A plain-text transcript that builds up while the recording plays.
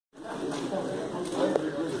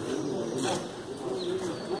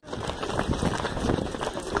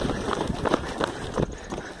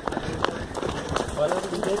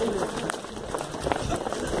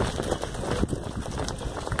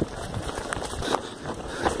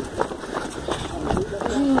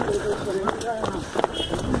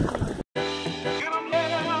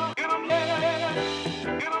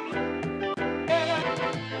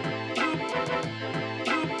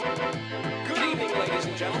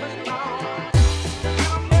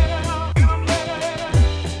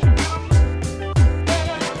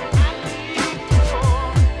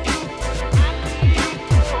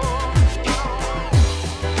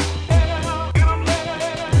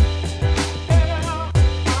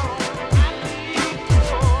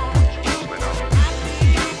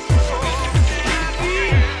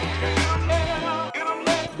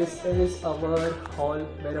This is our hall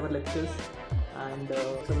where our lectures and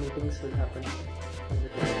some meetings will happen.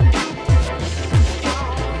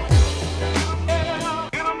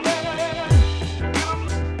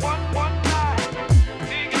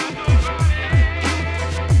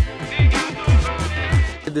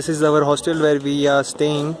 This is our hostel where we are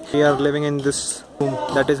staying. We are living in this room,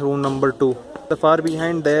 that is room number 2. The far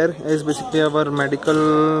behind there is basically our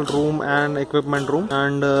medical room and equipment room,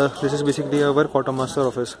 and this is basically our quartermaster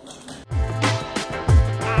office.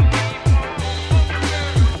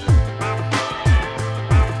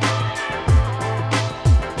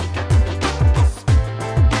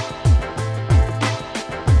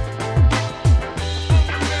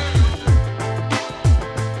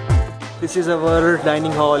 This is our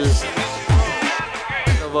dining hall.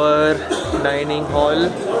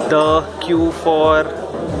 The queue for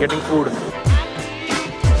getting food.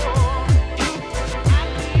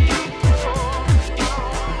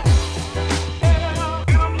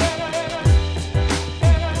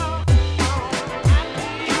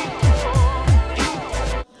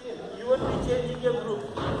 You will be changing your group.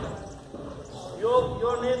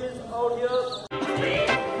 Your name is out here.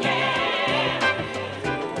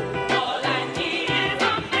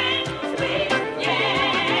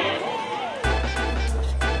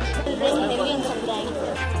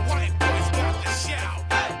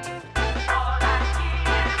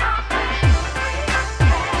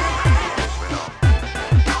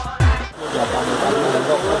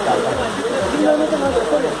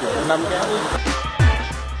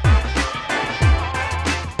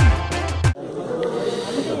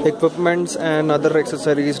 Equipments and other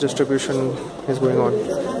accessories distribution is going on.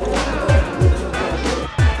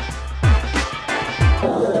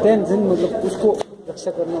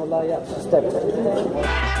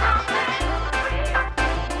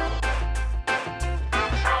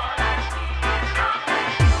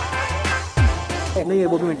 नहीं,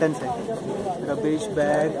 वो भी maintenance है. रबेश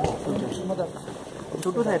bag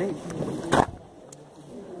छोटू है रे.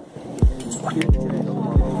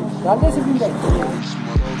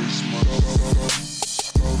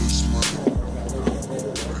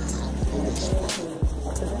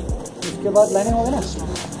 इसके बाद lining होगा ना,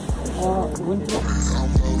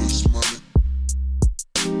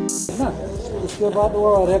 उसके बाद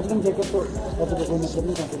वो रेगलिंग जैकेट तो कोई मतलब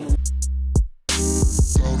नहीं.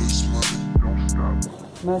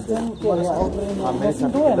 मैसेज क्या है? मैसेज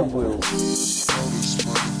दो है ना.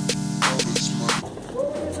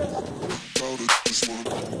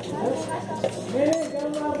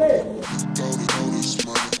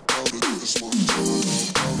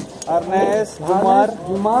 अर्नेस,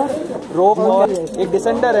 जुमार, रोप और एक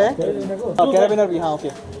डिसेंडर है. कैराबिनर भी. हाँ, ओके.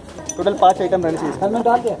 टोटल 5 आइटम रहने चाहिए. हेलमेट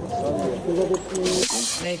डाल दिया.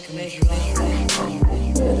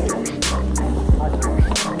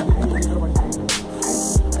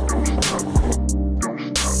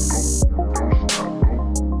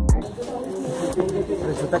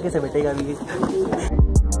 जूता कैसे बैठेगा अभी?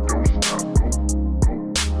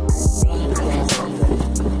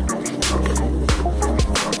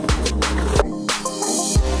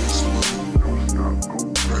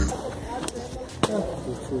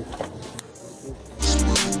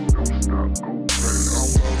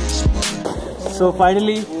 So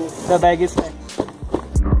finally the bag is packed.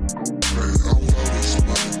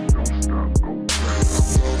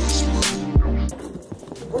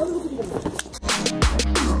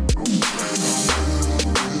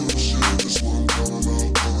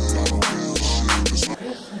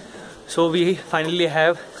 So we finally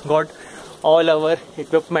have got all our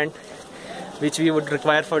equipment which we would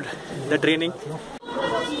require for the training.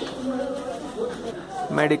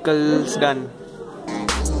 Medicals done.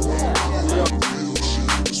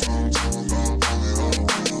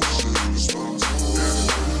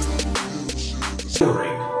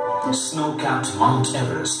 Snow-capped Mount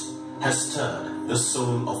Everest has stirred the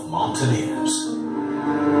soul of mountaineers.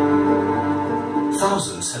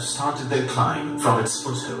 Thousands have started their climb from its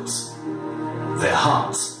foothills, their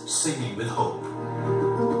hearts singing with hope.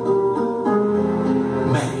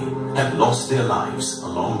 Many have lost their lives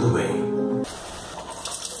along the way.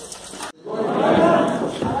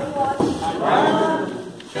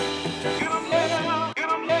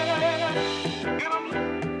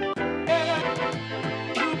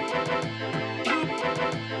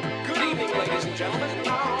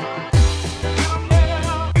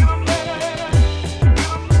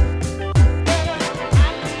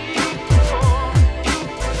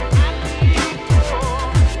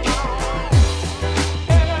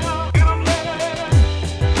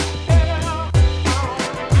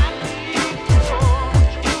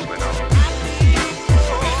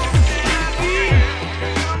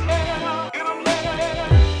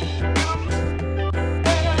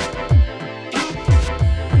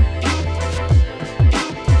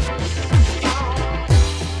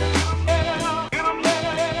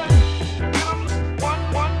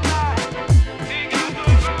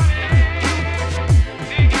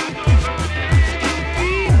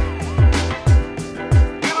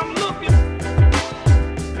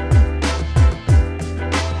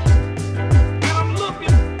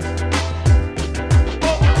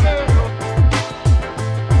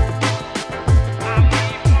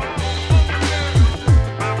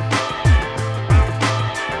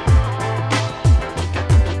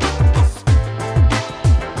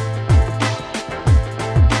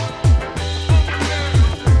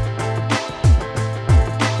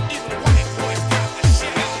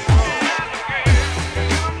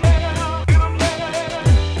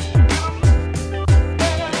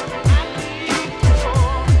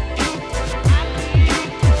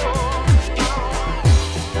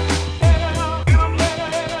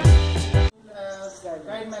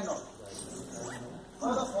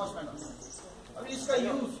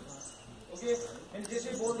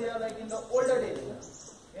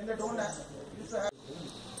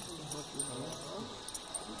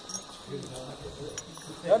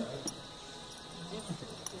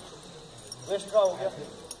 Waist का हो गया.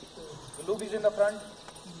 The loop is in the front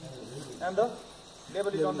and the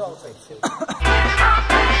label is on the outside.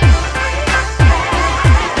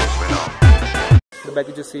 The back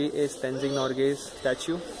you see is Tenzing Norgay's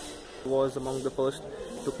statue. He was among the first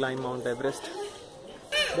to climb Mount Everest.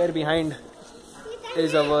 There behind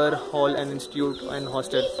is our hall and institute and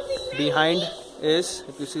hostel. Behind is,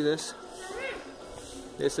 if you see this,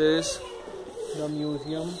 this is the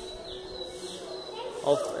museum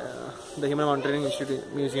of the Himalayan Mountaineering Institute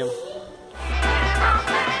museum.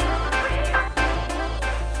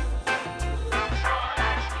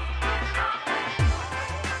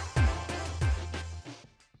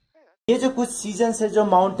 ये जो कुछ season है जो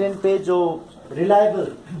mountain पे जो reliable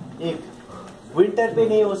एक winter पे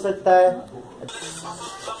नहीं हो सकता है.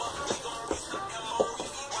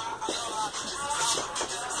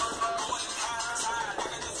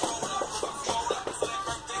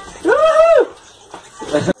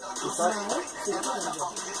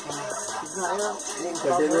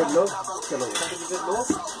 लोग चलो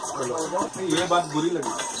ये बात बुरी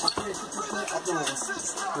लगी.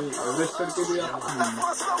 एवरेस्ट करके भी आप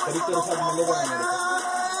तरीके के साथ मिलेगा मेरे को.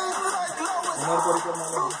 हमारे तरीके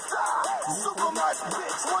मांगे.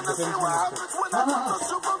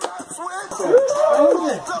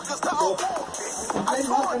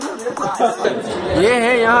 ये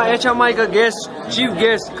है यहाँ HMI का गेस्ट, चीफ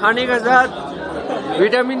गेस्ट. खाने का साथ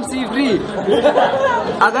विटामिन सी फ्री.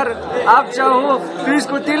 अगर आप चाहो तो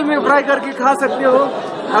इसको तेल में फ्राई करके खा सकते हो.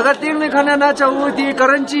 अगर तेल में खाना ना चाहो तो ये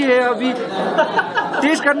करंची है. अभी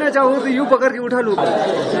टेस्ट करना चाहो तो यूं पकड़ के उठा लो.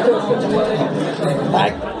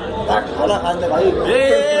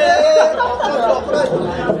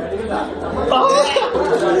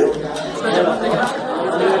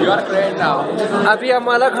 अभी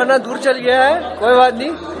हमारा खाना दूर चल गया है, कोई बात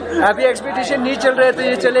नहीं. अभी एक्सपेक्टेशन नहीं चल रहा है तो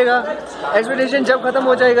ये चलेगा. एक्सपेक्टेशन जब खत्म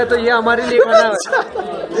हो जाएगा तो ये हमारे लिए खाना है.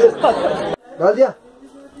 डाल दिया,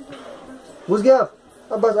 घुस गया.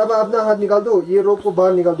 अब बस अब अपना हाथ निकाल दो, ये रोप को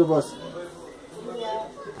बाहर निकाल दो बस.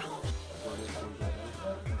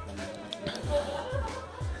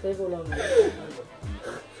 सही बोला.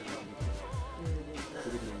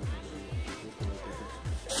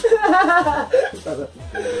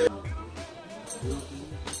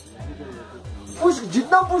 पुश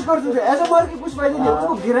जितना पुश कर सकते ऐसा मार के कुछ फायदा नहीं.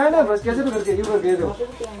 उसको गिराना है बस, कैसे भी करके यूं करके दो.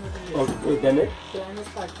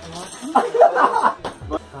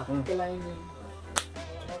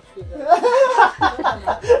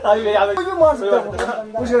 अभी मार सकता हूं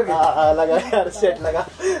पुश करके. लगा यार, सेट लगा.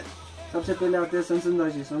 सबसे पहले आते हैं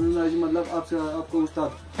संसंदाजी। संसंदाजी मतलब आपका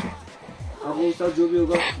उस्ताद, आपका उस्ताद जो भी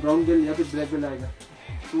होगा ब्राउन बेल्ट या फिर ब्लैक बेल्ट आएगा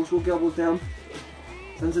तो उसको क्या बोलते हैं हम?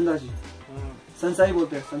 संसंदाजी, संसाई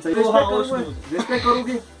बोलते हैं। संसाई रेस्पेक्ट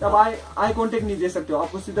करोगे तब आई कांटेक्ट नहीं दे सकते हो,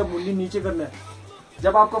 आपको सीधा मुंडी नीचे करना है।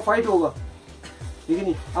 जब आपका फाइट होगा, ठीक है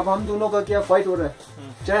नहीं, अब हम दोनों का क्या फाइट हो रहा है,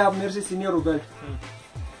 चाहे आप मेरे से सीनियर हो बेल्ट,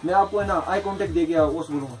 मैं आपको है ना आई कांटेक्ट दे गया ओस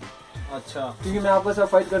बोलूंगा। अच्छा, क्योंकि मैं आपके साथ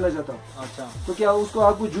फाइट करना चाहता हूँ। अच्छा, तो क्या उसको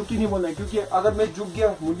आपको झुक ही नहीं बोलना है, क्योंकि अगर मैं झुक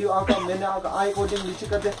गया मुंडी आपका, मैंने आपका आई कांटेक्ट नीचे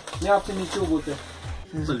करते, मैं आपसे नीचे हो बोलते हैं।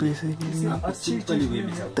 Basically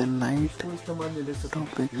the night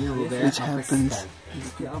topic which happens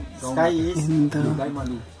in the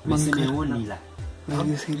bunker.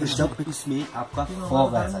 Very serious topic. इसमें आपका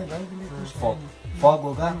फॉग आता है, फॉग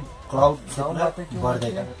होगा, क्लाउड कितना बढ़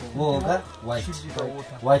जाएगा, वो होगा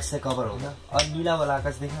व्हाइट से कवर होगा, और नीला वाला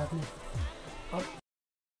आकाश देखा आपने?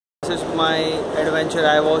 This is my adventure.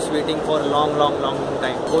 I was waiting for a long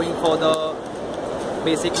time, going for the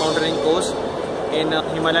basic mountaineering course in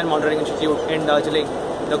Himalayan Mountaineering Institute in Darjeeling.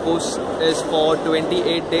 The course is for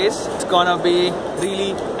 28 days. It's gonna be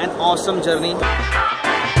really an awesome journey.